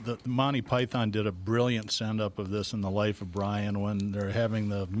 The Monty Python did a brilliant send-up of this in The Life of Brian when they're having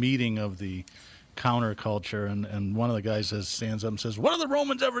the meeting of the counterculture, and one of the guys stands up and says, "What have the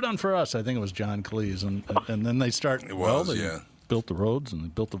Romans ever done for us?" I think it was John Cleese, and then they start. They built the roads and they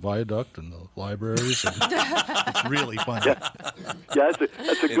built the viaduct and the libraries. And it's really funny. Yeah,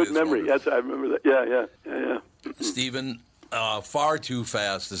 that's a good memory. Yes, I remember that. Yeah. Stephen, far too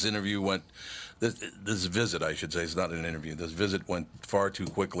fast. This interview went. This visit, I should say, it's not an interview. This visit went far too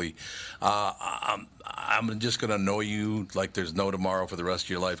quickly. I'm just going to annoy you like there's no tomorrow for the rest of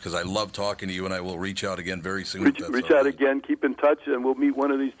your life because I love talking to you, and I will reach out again very soon. Reach out again, keep in touch, and we'll meet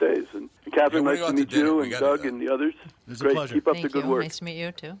one of these days. And Catherine, nice to meet you, and Doug, and the others. It's a great. pleasure. Keep up Thank the good you. work. Nice to meet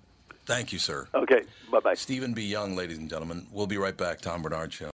you, too. Thank you, sir. Okay, bye-bye. Stephen B. Young, ladies and gentlemen. We'll be right back. Tom Bernard Show.